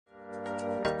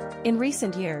In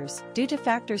recent years, due to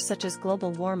factors such as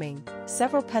global warming,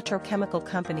 several petrochemical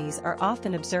companies are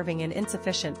often observing an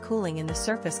insufficient cooling in the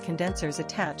surface condensers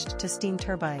attached to steam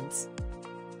turbines.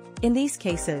 In these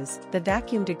cases, the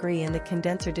vacuum degree in the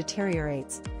condenser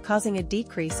deteriorates, causing a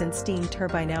decrease in steam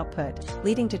turbine output,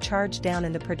 leading to charge down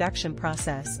in the production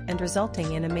process and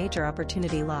resulting in a major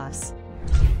opportunity loss.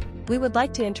 We would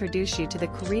like to introduce you to the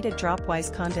Kurita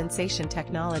Dropwise Condensation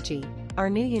Technology, our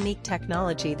new unique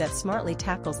technology that smartly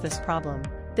tackles this problem.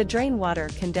 The drain water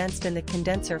condensed in the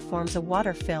condenser forms a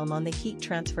water film on the heat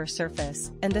transfer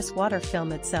surface, and this water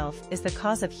film itself is the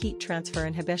cause of heat transfer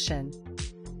inhibition.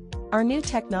 Our new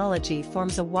technology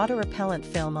forms a water-repellent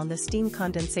film on the steam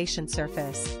condensation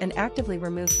surface and actively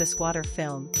removes this water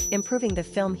film, improving the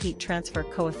film heat transfer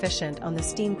coefficient on the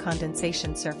steam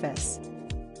condensation surface.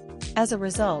 As a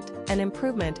result, an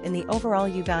improvement in the overall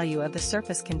U-value of the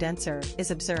surface condenser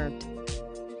is observed.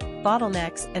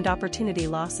 Bottlenecks and opportunity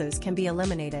losses can be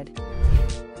eliminated.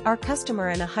 Our customer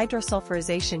in a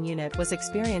hydrosulfurization unit was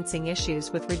experiencing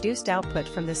issues with reduced output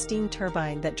from the steam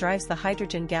turbine that drives the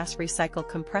hydrogen gas recycle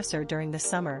compressor during the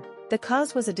summer. The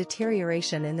cause was a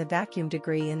deterioration in the vacuum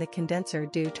degree in the condenser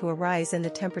due to a rise in the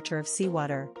temperature of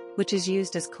seawater, which is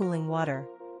used as cooling water.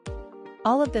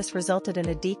 All of this resulted in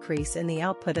a decrease in the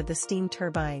output of the steam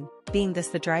turbine, being this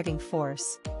the driving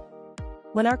force.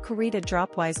 When our Kurita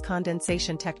Dropwise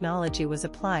Condensation Technology was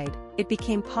applied, it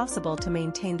became possible to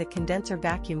maintain the condenser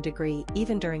vacuum degree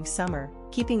even during summer,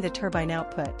 keeping the turbine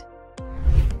output.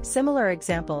 Similar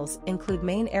examples include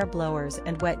main air blowers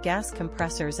and wet gas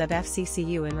compressors of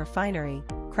FCCU in refinery,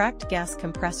 cracked gas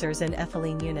compressors in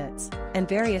ethylene units, and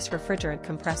various refrigerant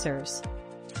compressors.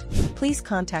 Please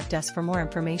contact us for more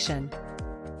information.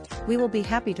 We will be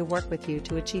happy to work with you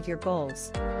to achieve your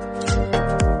goals.